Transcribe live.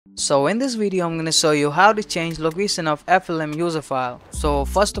So in this video I'm going to show you how to change location of FLM user file. So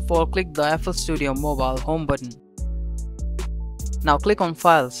first of all, click the FL Studio Mobile home button. Now click on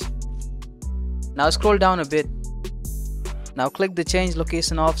files. Now scroll down a bit. Now click the change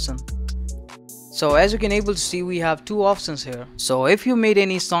location option. So as you can able to see, we have two options here. So if you made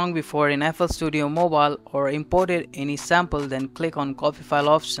any song before in FL Studio Mobile or imported any sample, then click on copy file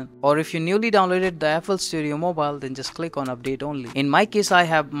option. Or if you newly downloaded the FL Studio Mobile, then just click on update only. In my case, I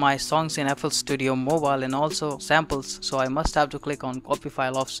have my songs in FL Studio Mobile and also samples, so I must have to click on copy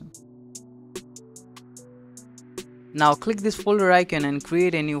file option. Now click this folder icon and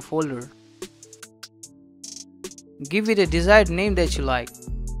create a new folder. Give it a desired name that you like.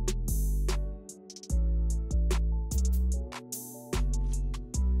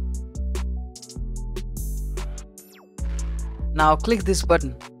 Now click this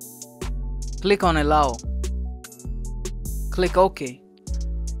button. Click on allow. Click OK.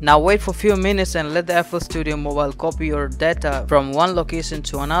 Now wait for a few minutes and let the FL Studio Mobile copy your data from one location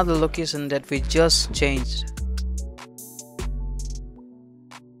to another location that we just changed.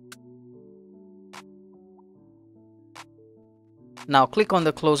 Now click on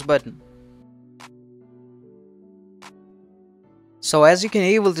the close button. So as you can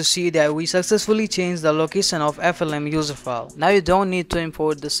able to see that we successfully changed the location of FLM user file. Now you don't need to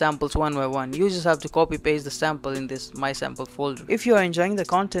import the samples one by one. You just have to copy paste the sample in this my sample folder. If you are enjoying the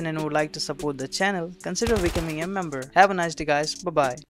content and would like to support the channel, consider becoming a member. Have a nice day guys. Bye bye.